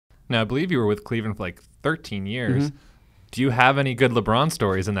Now, I believe you were with Cleveland for like 13 years. Do you have any good LeBron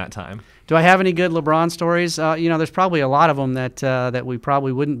stories in that time? Do I have any good LeBron stories? There's probably a lot of them that we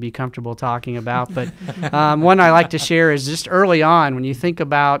probably wouldn't be comfortable talking about. But one I like to share is just early on when you think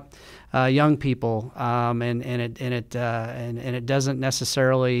about young people, and it doesn't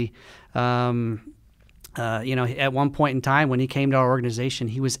necessarily. At one point in time when he came to our organization,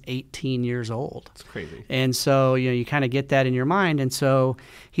 he was 18 years old. That's crazy. And so, you kind of get that in your mind. And so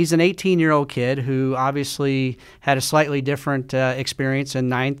he's an 18-year-old kid who obviously had a slightly different experience in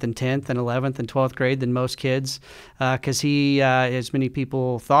 9th and 10th and 11th and 12th grade than most kids because he, as many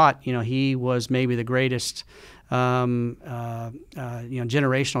people thought, he was maybe the greatest generational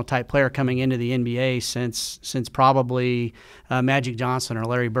type player coming into the NBA since probably Magic Johnson or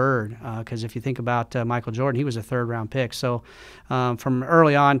Larry Bird. Because if you think about Michael Jordan, he was a third-round pick. So from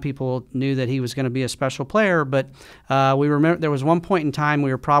early on, people knew that he was going to be a special player. But we remember there was one point in time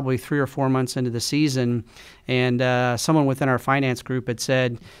we were probably 3 or 4 months into the season, and someone within our finance group had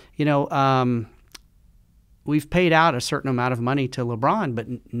said, we've paid out a certain amount of money to LeBron, but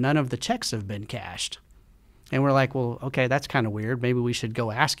none of the checks have been cashed. And we're like, well, okay, that's kind of weird. Maybe we should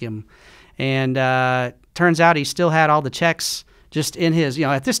go ask him. And turns out he still had all the checks just in his,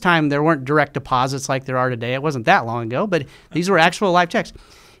 at this time there weren't direct deposits like there are today. It wasn't that long ago, but these were actual live checks.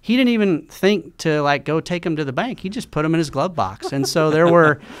 He didn't even think to go take them to the bank. He just put them in his glove box. And so there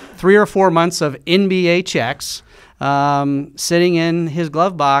were 3 or 4 months of NBA checks sitting in his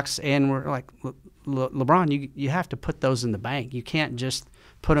glove box. And we're like, LeBron, you have to put those in the bank. You can't just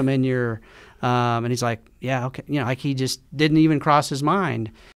put them in your and he's like, yeah, okay. He just didn't even cross his mind.